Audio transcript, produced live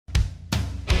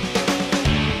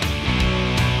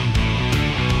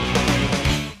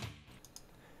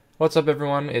What's up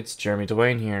everyone, it's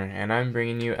JeremyDwayne here, and I'm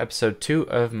bringing you episode 2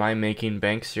 of my Making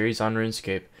Bank series on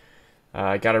RuneScape.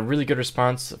 I got a really good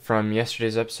response from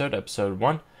yesterday's episode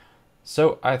 1,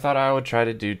 so I thought I would try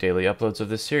to do daily uploads of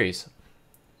this series.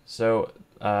 So,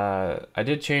 I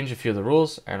did change a few of the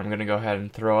rules, and I'm going to go ahead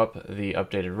and throw up the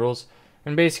updated rules.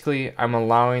 And basically, I'm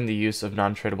allowing the use of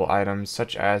non-tradable items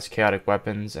such as chaotic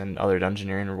weapons and other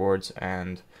dungeoneering rewards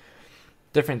and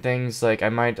different things. Like I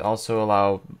might also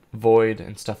allow void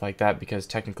and stuff like that because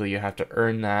technically you have to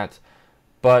earn that,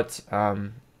 but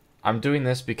I'm doing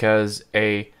this because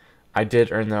I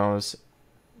did earn those.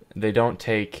 They don't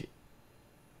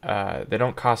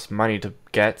cost money to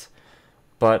get,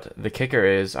 but the kicker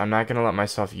is I'm not gonna let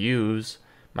myself use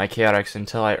my chaotics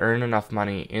until I earn enough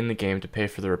money in the game to pay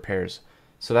for the repairs.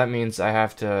 So that means I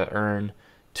have to earn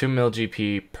 2 mil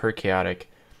GP per chaotic.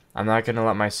 I'm not gonna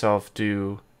let myself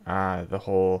do the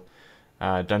whole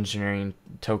dungeoneering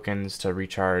tokens to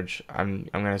recharge. I'm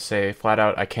gonna say flat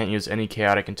out I can't use any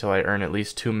chaotic until I earn at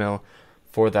least 2 mil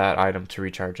for that item to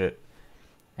recharge it,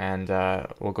 and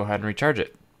we'll go ahead and recharge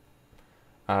it.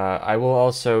 I will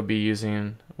also be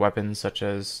using weapons such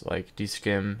as like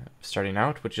deskim starting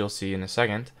out, which you'll see in a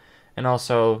second, and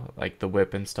also like the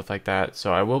whip and stuff like that.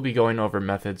 So I will be going over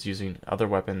methods using other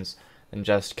weapons than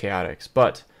just chaotics,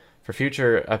 but for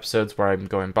future episodes where I'm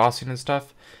going bossing and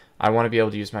stuff, I want to be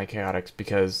able to use my chaotics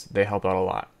because they help out a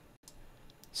lot.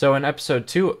 So in episode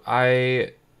 2,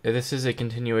 this is a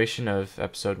continuation of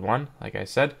episode 1, like I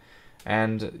said,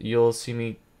 and you'll see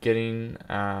me getting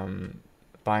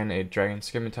buying a dragon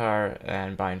scimitar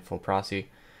and buying full prosy,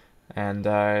 and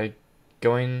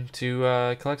going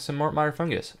to collect some more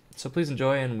fungus. So please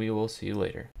enjoy, and we will see you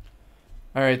later.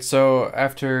 Alright, so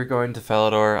after going to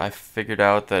Falador, I figured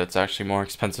out that it's actually more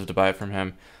expensive to buy it from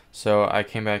him. So I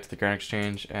came back to the Grand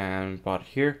Exchange and bought it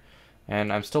here. And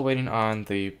I'm still waiting on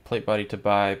the plate body to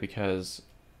buy because,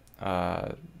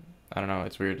 I don't know,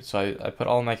 it's weird. So I put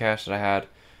all my cash that I had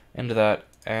into that,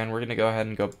 and we're going to go ahead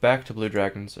and go back to Blue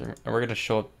Dragons. And we're going to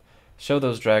show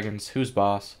those dragons who's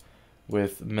boss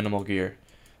with minimal gear.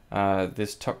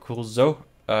 This Tukulzo,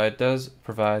 it does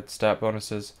provide stat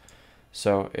bonuses.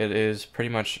 So it is pretty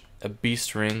much a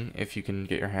beast ring if you can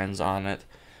get your hands on it.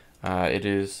 It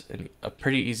is a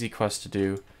pretty easy quest to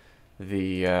do.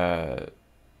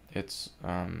 It's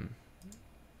the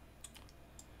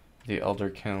Elder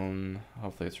Kiln.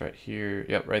 Hopefully it's right here.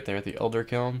 Yep, right there, the Elder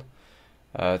Kiln.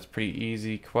 It's a pretty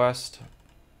easy quest,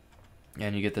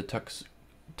 and you get the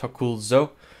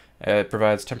Tukulzo. It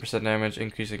provides 10% damage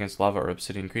increase against lava or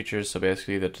obsidian creatures. So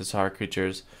basically the Tsar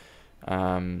creatures.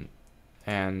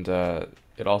 And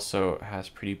it also has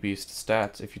pretty beast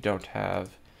stats. If you don't have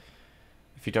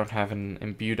an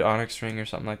imbued onyx ring or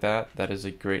something like that, that is a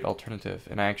great alternative.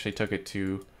 And I actually took it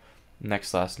to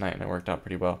Next last night, and it worked out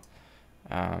pretty well.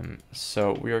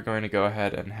 So we are going to go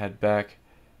ahead and head back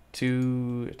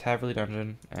to Taverley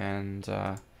Dungeon, and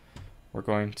we're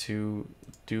going to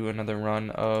do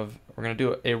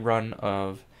a run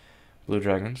of Blue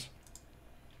Dragons,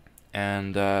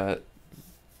 and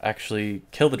actually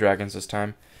kill the dragons this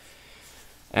time,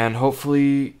 and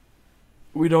hopefully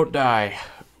we don't die.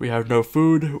 We have no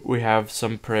food, we have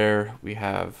some prayer, we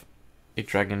have a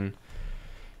dragon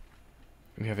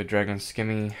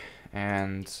skimmy,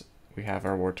 and we have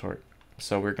our war tort.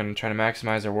 So we're going to try to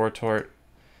maximize our war tort,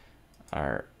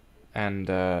 and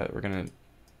we're going to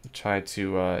try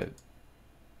to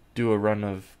do a run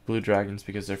of blue dragons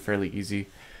because they're fairly easy.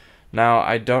 Now,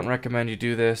 I don't recommend you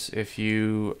do this if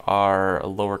you are a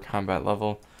lower combat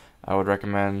level. I would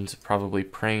recommend probably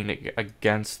praying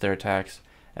against their attacks,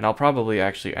 and I'll probably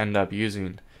actually end up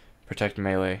using Protect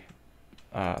Melee,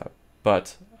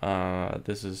 but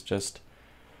this is just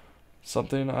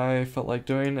something I felt like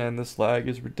doing, and this lag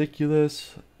is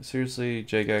ridiculous. Seriously,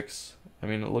 Jagex, I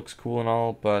mean, it looks cool and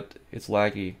all, but it's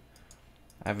laggy.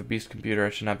 I have a beast computer,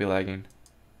 I should not be lagging.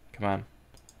 Come on.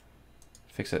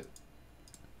 Fix it.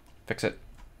 Fix it.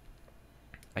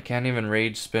 I can't even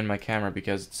rage spin my camera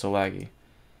because it's so laggy.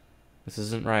 This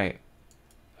isn't right.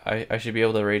 I should be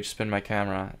able to rage spin my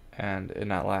camera and it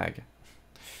not lag.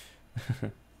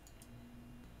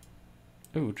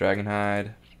 Ooh, dragon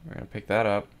hide. We're gonna pick that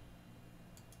up.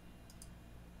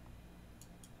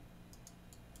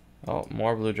 Oh,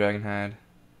 more blue dragon hide.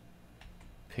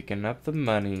 Picking up the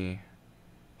money.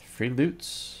 Free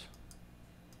loots.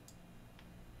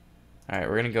 Alright,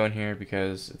 we're gonna go in here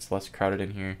because it's less crowded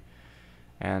in here,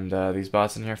 and these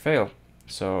bots in here fail,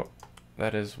 so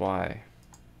that is why.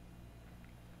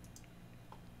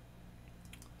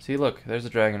 See, look, there's a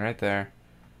dragon right there,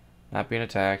 not being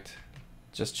attacked,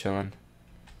 just chilling.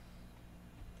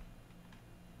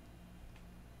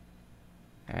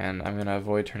 And I'm going to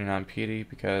avoid turning on piety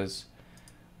because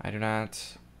I don't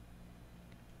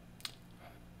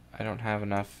have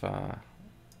enough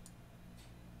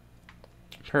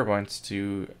prayer points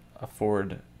to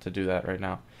afford to do that right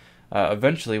now.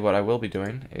 Eventually, what I will be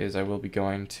doing is I will be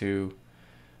going to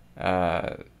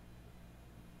I'm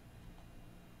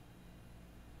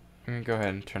going to go ahead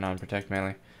and turn on Protect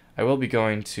Melee. I will be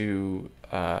going to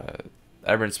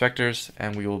Ever Inspectors,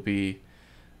 and we will be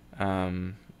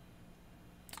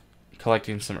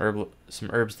collecting some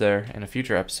herbs there in a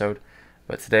future episode.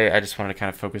 But today I just wanted to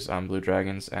kind of focus on blue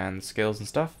dragons and scales and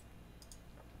stuff.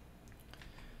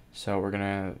 So we're going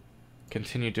to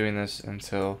continue doing this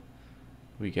until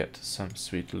we get some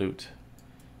sweet loot.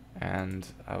 And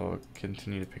I will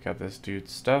continue to pick up this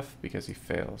dude's stuff because he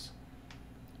fails.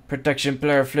 Protection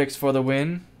player flicks for the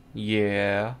win.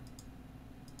 Yeah.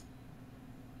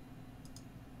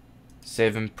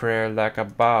 Saving prayer like a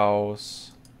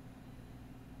boss.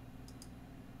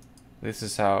 This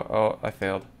is how... Oh, I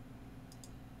failed.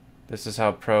 This is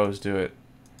how pros do it.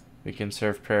 We can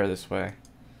serve prayer this way.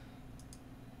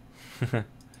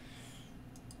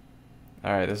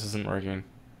 Alright, this isn't working.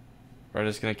 We're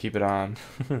just gonna keep it on.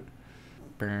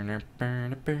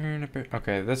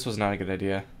 Okay, this was not a good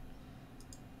idea.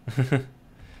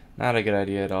 Not a good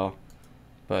idea at all.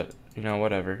 But, you know,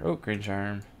 whatever. Oh, green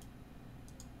charm.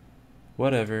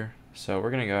 Whatever. So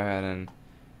we're gonna go ahead and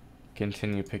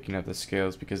continue picking up the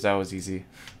scales because that was easy.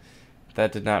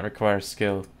 That did not require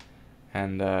skill.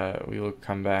 And we will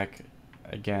come back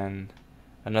again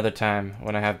another time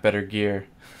when I have better gear.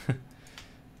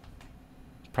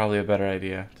 Probably a better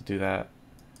idea to do that.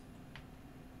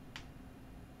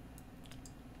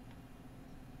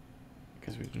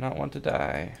 Because we do not want to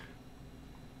die.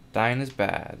 Dying is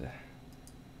bad.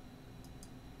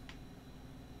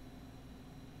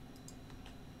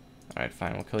 Alright,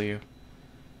 fine, we'll kill you.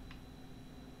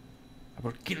 I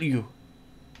will kill you.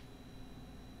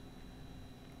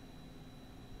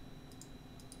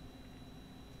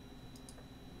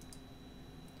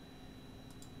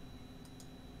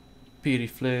 Piety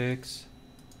flicks.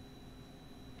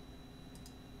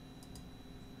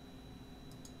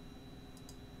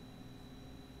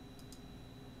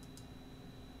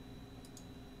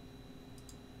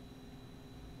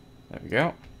 There we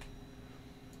go.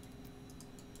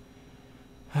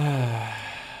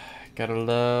 Gotta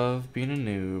love being a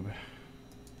noob.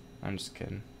 I'm just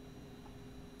kidding.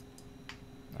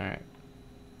 Alright.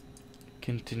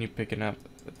 Continue picking up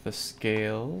the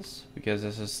scales because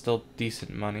this is still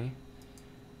decent money.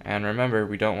 And remember,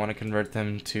 we don't want to convert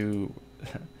them to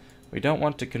we don't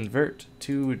want to convert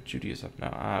to Judaism.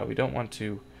 No, we don't want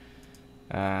to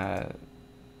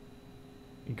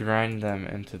grind them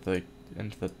into the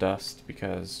dust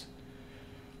because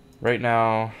right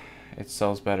now it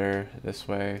sells better this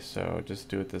way, so just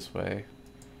do it this way.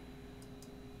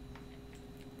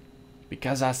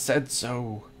 Because I said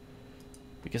so.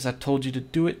 Because I told you to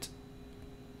do it.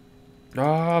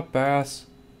 Ah, bass.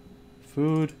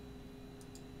 Food.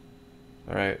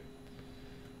 Alright.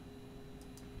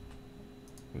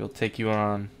 We'll take you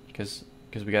on because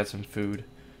we got some food.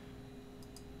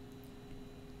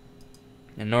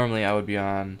 And normally I would be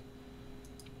on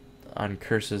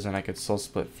curses and I could soul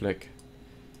split flick.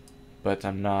 But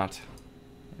I'm not.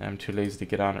 I'm too lazy to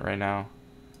get on it right now.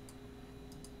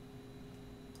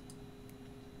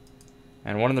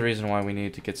 And one of the reasons why we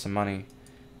need to get some money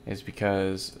is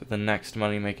because the next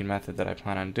money making method that I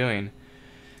plan on doing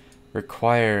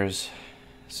requires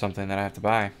something that I have to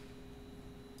buy.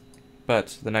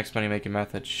 But the next money making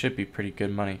method should be pretty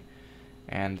good money.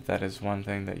 And that is one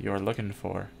thing that you're looking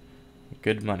for.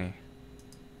 Good money.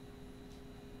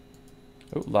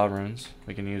 Oh, law runes.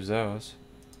 We can use those.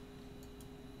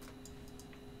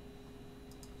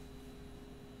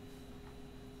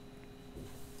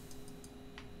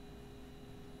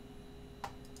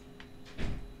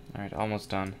 Alright, almost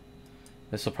done.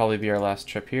 This will probably be our last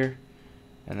trip here,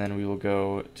 and then we will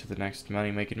go to the next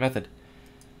money making method.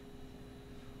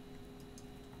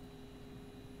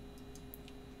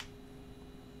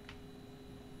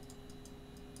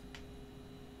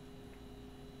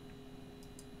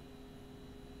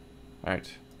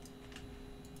 Alright.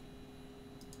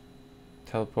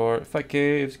 Teleport. Fight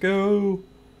caves. Go!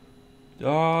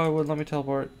 Oh, it wouldn't let me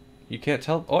teleport. You can't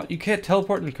oh, you can't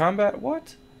teleport in combat?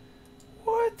 What?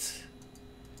 What?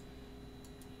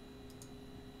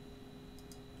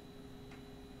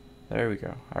 There we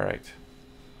go. Alright.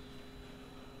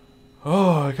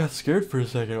 Oh, I got scared for a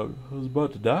second. I was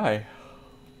about to die.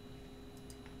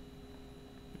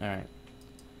 Alright.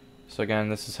 So again,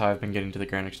 this is how I've been getting to the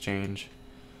Grand Exchange.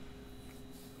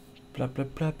 Blah blah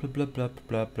blah blah blah blah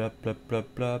blah blah blah blah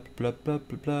blah blah blah blah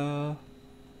blah.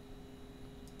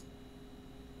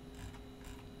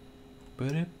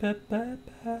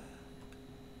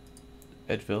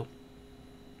 Edgeville.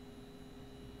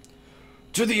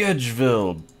 To the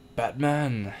Edgeville,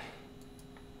 Batman.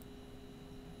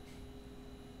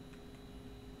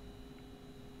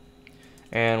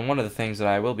 And one of the things that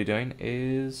I will be doing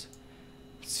is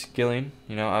skilling.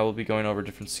 You know, I will be going over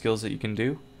different skills that you can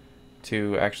do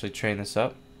to actually train this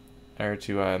up, or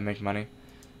to make money,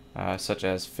 such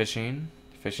as fishing.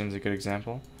 Fishing's a good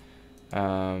example.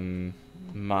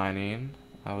 Mining.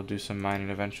 I will do some mining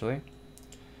eventually.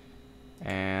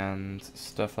 And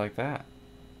stuff like that.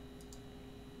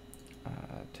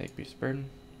 Take beast burden.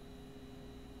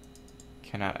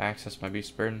 Cannot access my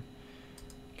beast burden.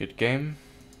 Good game.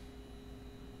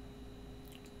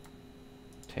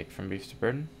 Take from beast to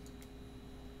burden.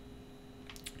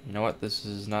 You know what? This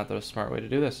is not the smart way to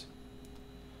do this.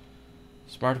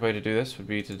 Smart way to do this would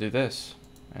be to do this,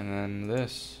 and then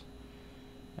this,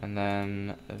 and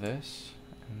then this,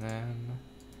 and then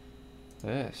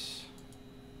this.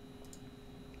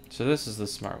 So this is the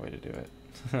smart way to do it.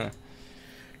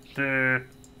 Alright.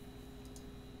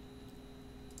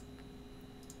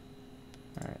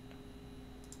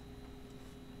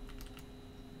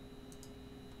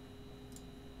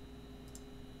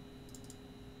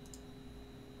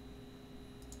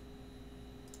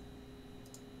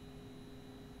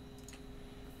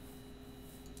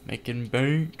 Making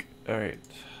bank. Alright.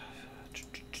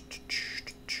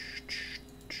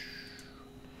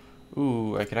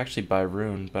 Ooh, I could actually buy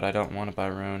rune, but I don't want to buy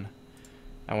rune.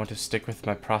 I want to stick with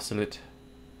my proselyte.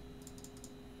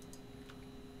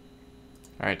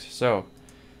 Alright, so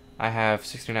I have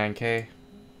 69k,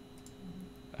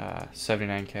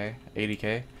 79k,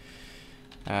 80k.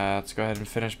 Let's go ahead and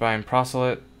finish buying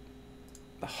proselyte.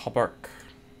 The hauberk.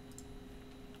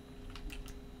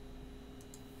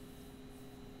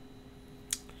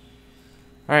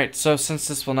 Alright, so since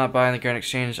this will not buy in the Grand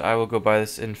Exchange, I will go buy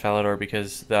this in Falador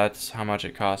because that's how much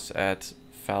it costs at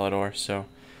Falador, so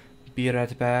be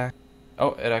right back.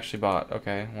 Oh, it actually bought.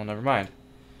 Okay, well, never mind.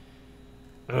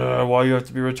 Why you have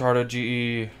to be retarded,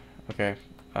 GE? Okay,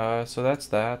 so that's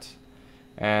that.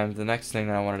 And the next thing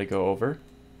that I wanted to go over,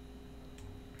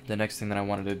 the next thing that I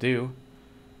wanted to do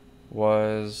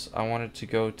was I wanted to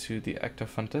go to the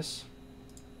Ectofuntus.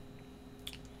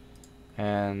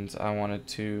 And I wanted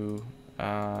to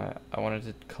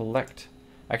collect.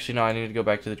 Actually, no, I need to go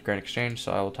back to the Grand Exchange,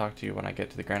 so I will talk to you when I get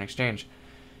to the Grand Exchange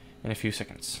in a few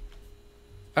seconds.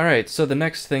 Alright, so the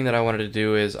next thing that I wanted to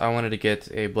do is I wanted to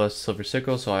get a blessed silver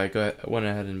sickle, so I went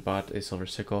ahead and bought a silver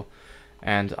sickle.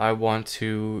 And I want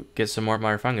to get some more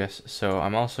mire fungus, so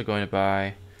I'm also going to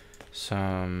buy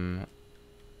some,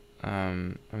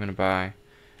 I'm going to buy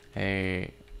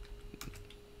a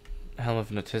Helm of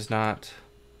Natiznot,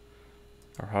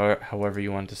 or however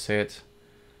you want to say it,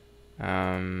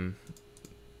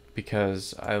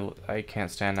 because I can't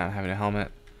stand not having a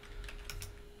helmet.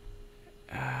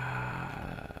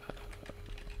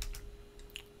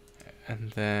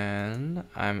 And then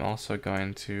I'm also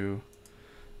going to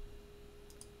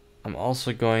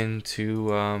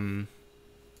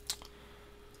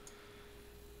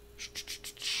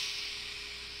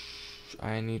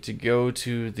I need to go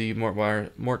to the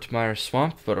Mortmire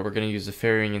Swamp, but we're going to use the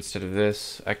fairy ring instead of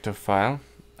this ectophile.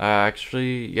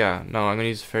 Actually, yeah, no, I'm going to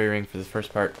use the fairy ring for the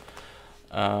first part.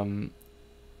 And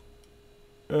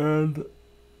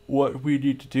what we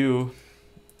need to do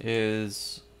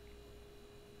is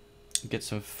get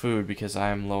some food because I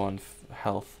am low on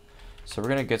health. So we're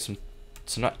going to get some,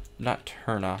 so not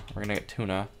tuna, we're going to get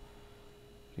tuna.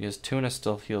 Because tuna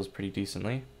still heals pretty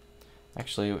decently.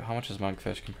 Actually, how much is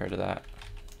monkfish compared to that?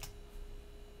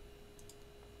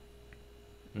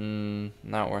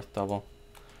 Not worth double.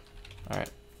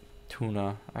 Alright,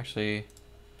 tuna. Actually,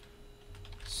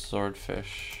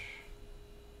 swordfish.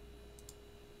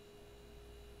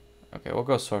 Okay, we'll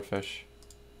go swordfish.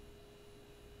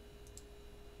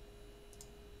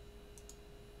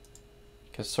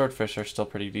 Because swordfish are still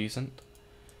pretty decent.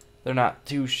 They're not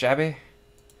too shabby.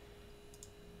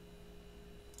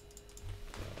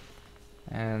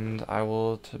 And I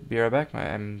will be right back.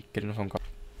 I'm getting a phone call.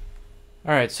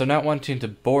 Alright, so not wanting to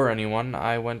bore anyone,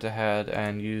 I went ahead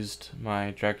and used my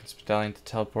Dragon's Medallion to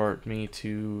teleport me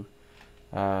to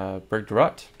Berg de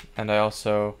Rot. And I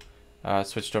also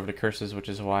switched over to curses, which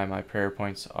is why my prayer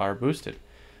points are boosted.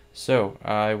 So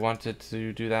I wanted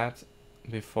to do that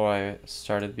before I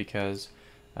started because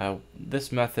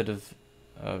this method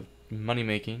of money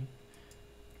making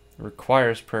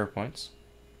requires prayer points.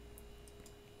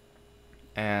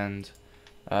 And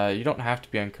You don't have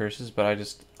to be on curses, but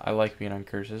I like being on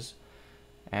curses.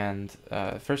 And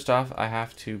first off, I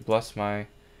have to bless my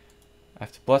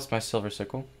silver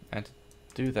sickle, and to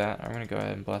do that, I'm gonna go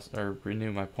ahead and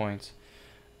renew my points.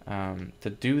 To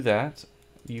do that,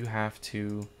 you have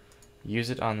to use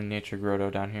it on the nature grotto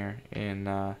down here in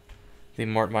the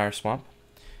Mortmire swamp,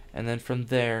 and then from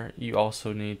there, you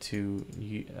also need to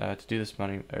do this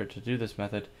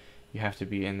method, you have to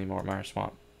be in the Mortmire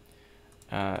swamp.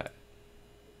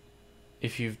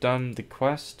 If you've done the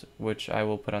quest, which I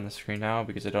will put on the screen now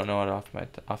because I don't know it off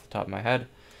the top of my head,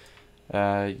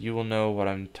 you will know what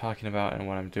I'm talking about and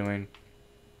what I'm doing.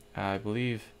 I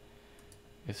believe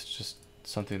it's just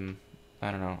something,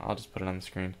 I don't know, I'll just put it on the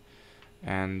screen.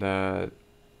 And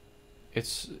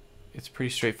it's pretty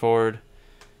straightforward.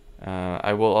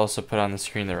 I will also put on the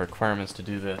screen the requirements to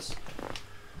do this.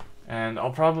 And I'll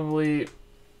probably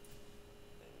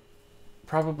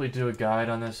do a guide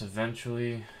on this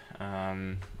eventually.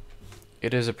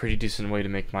 It is a pretty decent way to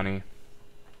make money.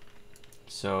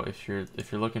 So if you're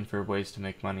looking for ways to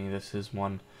make money, this is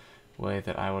one way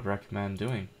that I would recommend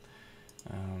doing.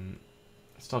 I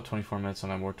still have 24 minutes on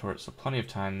my war torch, so plenty of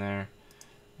time there.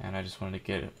 And I just wanted to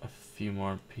get a few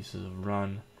more pieces of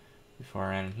run before I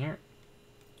ran in here.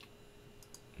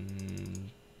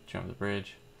 Jump the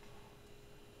bridge.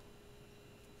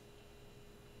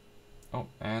 Oh,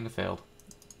 and it failed.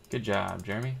 Good job,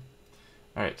 Jeremy.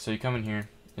 Alright, so you come in here,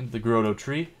 into the grotto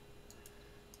tree,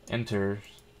 enter,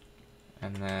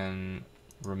 and then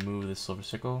remove the silver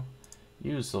sickle.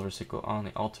 Use silver sickle on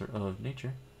the altar of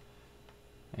nature.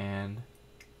 And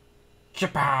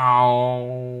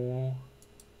chapow!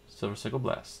 Silver sickle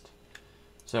blessed.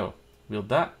 So, wield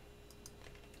that,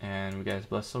 and we guys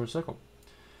bless silver sickle.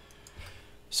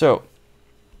 So,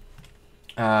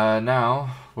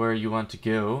 now where you want to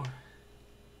go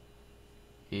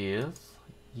is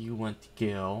you want to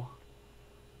go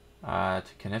to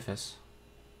Canifus,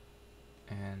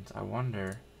 and I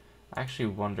actually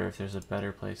wonder if there's a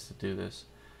better place to do this.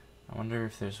 I wonder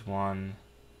if there's one.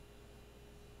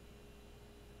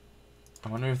 I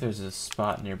wonder if there's a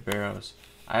spot near Barrows.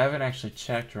 I haven't actually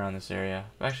checked around this area.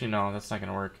 Actually, no, that's not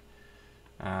gonna work.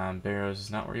 Barrows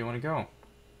is not where you want to go.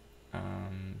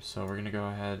 So we're gonna go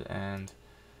ahead and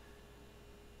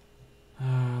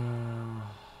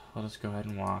I'll just go ahead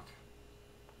and walk.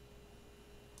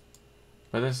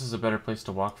 But this is a better place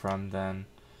to walk from than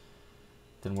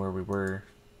where we were.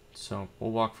 So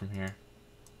we'll walk from here.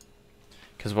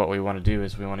 Because what we want to do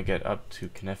is we want to get up to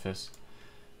Canifus.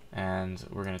 And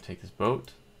we're going to take this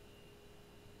boat.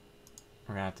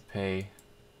 We're going to have to pay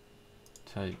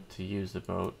to use the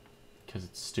boat. Because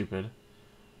it's stupid.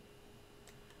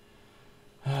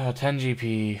 10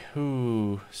 GP.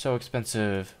 Ooh, so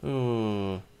expensive.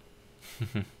 Ooh.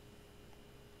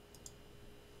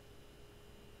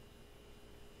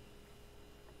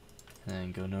 And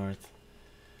then go north.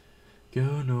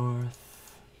 Go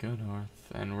north. Go north.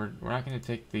 And we're not going to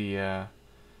take the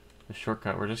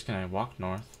shortcut. We're just going to walk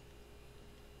north.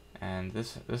 And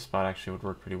this spot actually would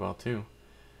work pretty well too.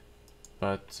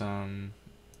 But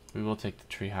we will take the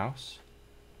tree house.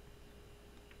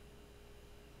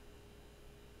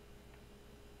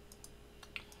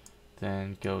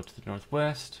 Then go to the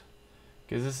northwest,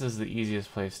 because this is the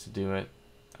easiest place to do it.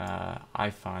 I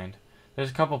find there's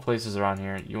a couple places around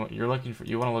here. You want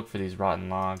to look for these rotten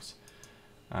logs.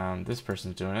 This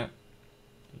person's doing it.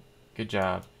 Good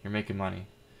job. You're making money.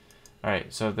 All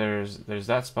right, so there's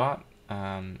that spot.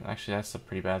 Actually, that's a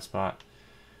pretty bad spot.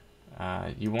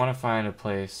 You want to find a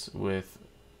place with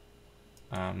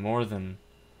more than.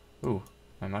 Ooh,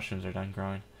 my mushrooms are done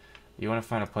growing. You want to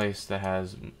find a place that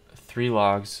has 3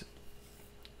 logs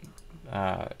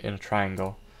in a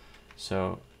triangle.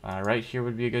 So right here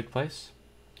would be a good place.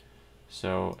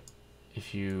 So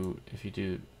if you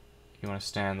want to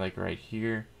stand like right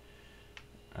here,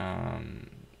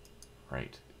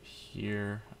 right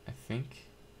here, I think,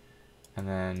 and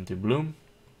then do bloom.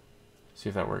 See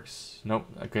if that works. Nope.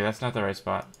 Okay, that's not the right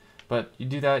spot. But you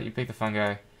do that, you pick the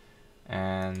fungi,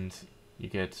 and you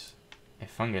get a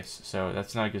fungus. So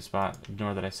that's not a good spot.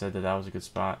 Ignore that I said that was a good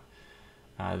spot.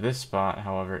 This spot,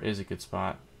 however, is a good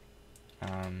spot.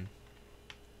 I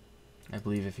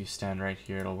believe if you stand right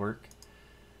here, it'll work.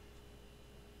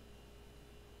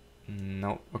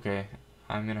 Nope. Okay,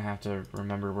 I'm gonna have to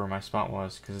remember where my spot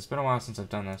was, because it's been a while since I've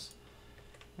done this,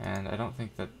 and I don't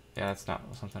think that. Yeah, that's not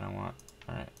something I want.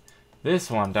 All right, this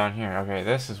one down here. Okay,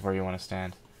 this is where you want to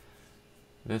stand.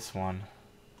 This one.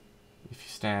 If you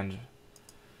stand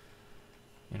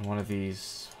in one of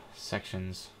these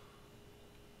sections.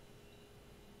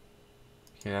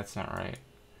 Okay, that's not right.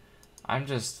 I'm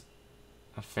just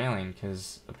failing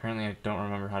because apparently I don't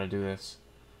remember how to do this.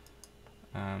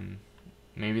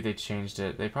 Maybe they changed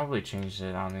it. They probably changed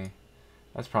it on me.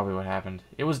 That's probably what happened.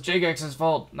 It was Jagex's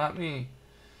fault, not me.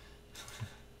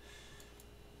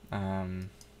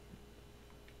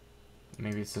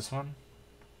 Maybe it's this one?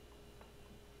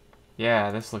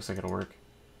 Yeah, this looks like it'll work.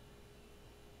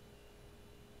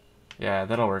 Yeah,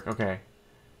 that'll work. Okay.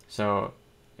 So,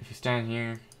 if you stand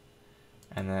here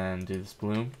and then do this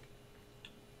bloom,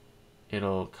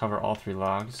 it'll cover all 3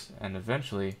 logs, and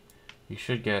eventually you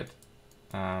should get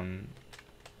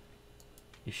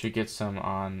some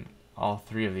on all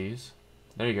 3 of these.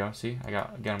 There you go. See, I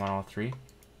got them on all 3.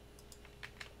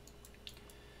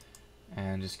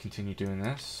 And just continue doing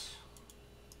this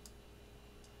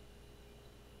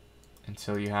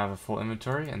until you have a full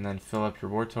inventory, and then fill up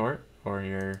your War Tort or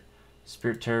your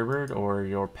Spirit Terror Bird or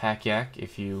your Pack Yak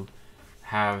if you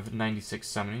have 96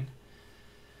 summoning,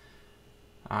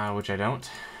 which I don't,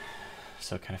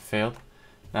 so it kind of failed.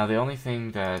 Now the only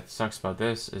thing that sucks about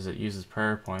this is it uses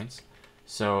prayer points,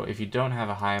 so if you don't have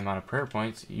a high amount of prayer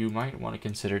points, you might want to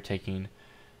consider taking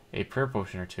a prayer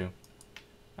potion or 2,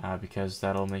 because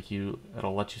it'll let you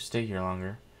stay here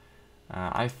longer.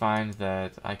 I find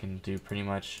that I can do pretty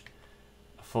much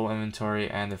a full inventory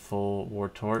and a full War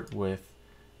Tort with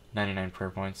 99 prayer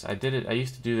points. I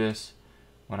used to do this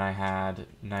when I had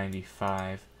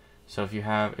 95. So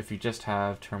if you just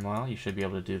have Turmoil, you should be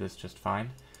able to do this just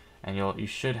fine, and you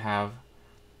should have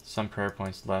some prayer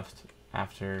points left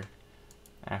after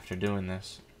doing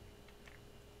this.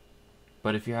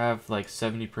 But if you have like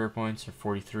 70 prayer points or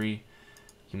 43,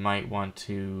 you might want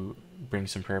to bring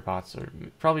some prayer pots, or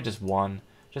probably just one.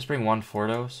 Just bring 1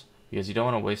 Fordos, because you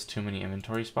don't want to waste too many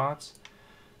inventory spots.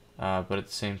 But at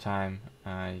the same time,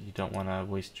 you don't want to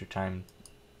waste your time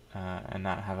and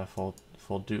not have a full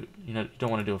you don't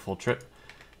want to do a full trip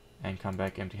and come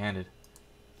back empty-handed.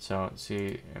 So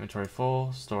see, inventory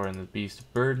full, store in the Beast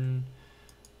of Burden,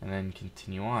 and then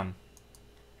continue on.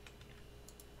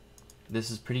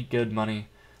 This is pretty good money.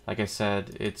 Like I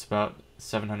said, it's about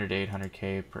 700 to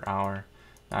 800k per hour.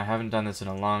 Now, I haven't done this in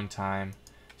a long time,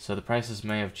 so the prices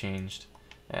may have changed.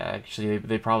 Actually,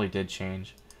 they probably did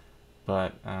change.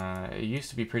 But it used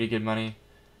to be pretty good money,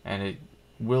 and it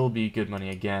will be good money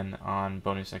again on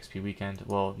bonus XP weekend.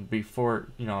 Well, before,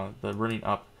 the running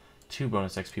up to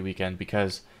bonus XP weekend,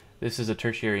 because this is a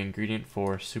tertiary ingredient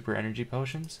for super energy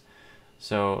potions.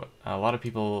 So a lot of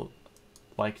people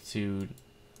like to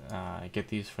get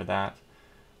these for that,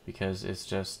 because it's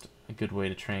just a good way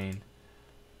to train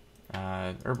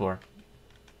Herblore.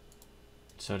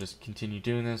 So just continue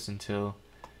doing this until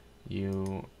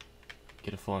you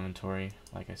get a full inventory,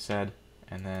 like I said,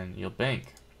 and then you'll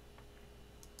bank.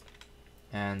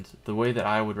 And the way that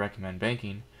I would recommend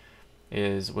banking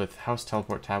is with house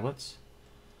teleport tablets,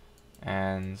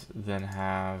 and then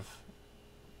have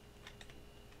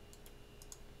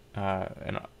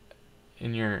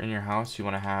in your house you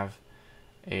want to have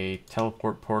a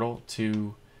teleport portal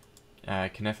to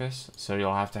Knifis, so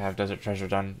you'll have to have Desert Treasure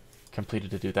done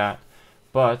completed to do that.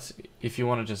 But if you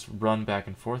want to just run back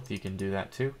and forth, you can do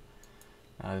that too.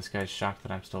 This guy's shocked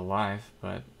that I'm still alive,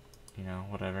 but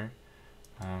whatever.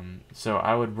 So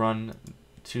I would run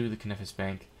to the Knifis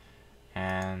Bank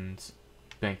and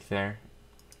bank there,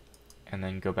 and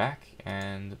then go back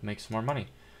and make some more money.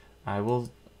 I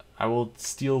will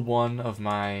steal one of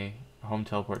my home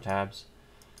teleport tabs.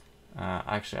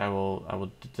 Actually, I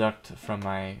will deduct from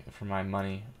my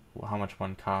money how much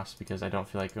one costs, because I don't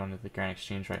feel like going to the Grand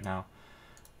Exchange right now.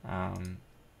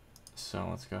 So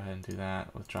let's go ahead and do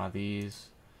that. Withdraw these.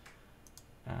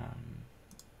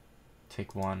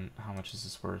 Take one. How much is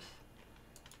this worth?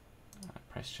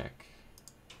 Price check.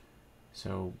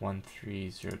 So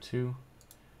 1302.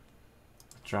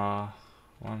 Withdraw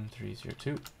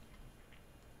 1302.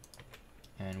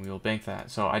 And we will bank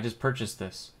that. So I just purchased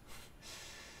this.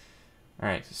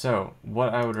 Alright, so what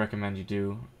I would recommend you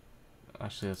do,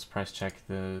 actually let's price check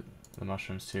the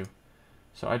mushrooms too.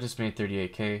 So I just made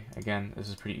 38k. Again, this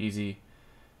is pretty easy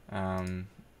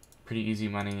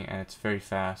money, and it's very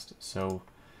fast. So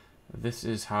this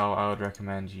is how I would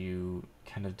recommend you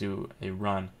kind of do a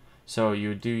run. So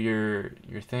you do your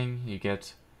thing, you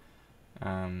get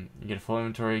a full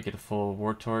inventory, you get a full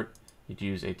War Tort, you'd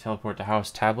use a teleport to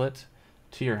house tablet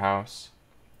to your house,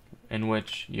 in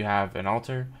which you have an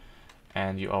altar,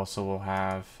 and you also will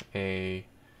have a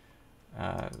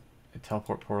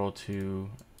teleport portal to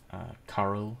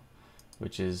Karl,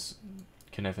 which is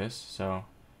Knifis. So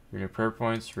renew prayer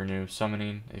points, renew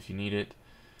summoning if you need it,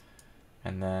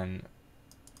 and then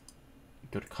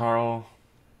go to Karl,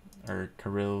 or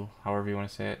Karil, however you want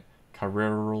to say it,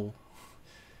 Karil,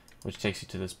 which takes you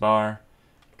to this bar.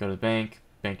 go to the bank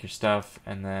your stuff,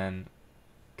 and then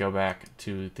go back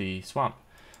to the swamp.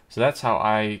 So that's how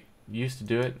I used to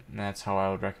do it, and that's how I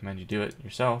would recommend you do it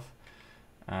yourself.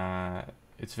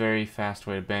 It's a very fast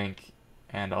way to bank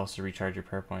and also recharge your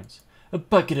prayer points. A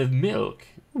bucket of milk!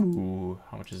 Ooh,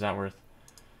 how much is that worth?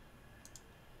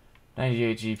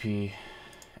 98 GP.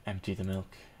 Empty the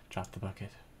milk. Drop the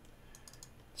bucket.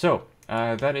 So,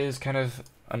 that is kind of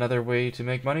another way to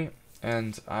make money,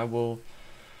 and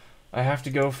I have to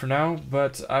go for now,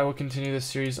 but I will continue this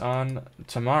series on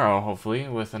tomorrow, hopefully,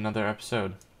 with another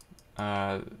episode.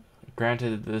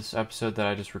 Granted, this episode that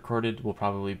I just recorded will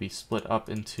probably be split up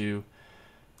into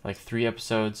like 3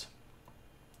 episodes,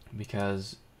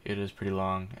 because it is pretty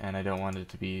long, and I don't want it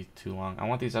to be too long. I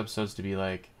want these episodes to be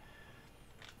like,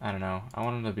 I don't know, I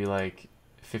want them to be like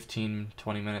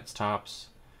 15-20 minutes tops.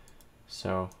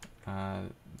 So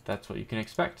that's what you can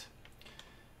expect,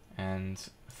 and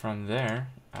from there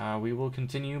we will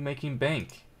continue making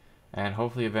bank, and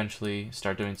hopefully eventually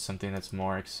start doing something that's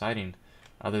more exciting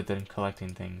other than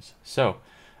collecting things. So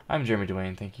I'm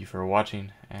JeremyDwayne, thank you for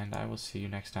watching, and I will see you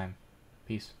next time.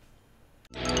 Peace.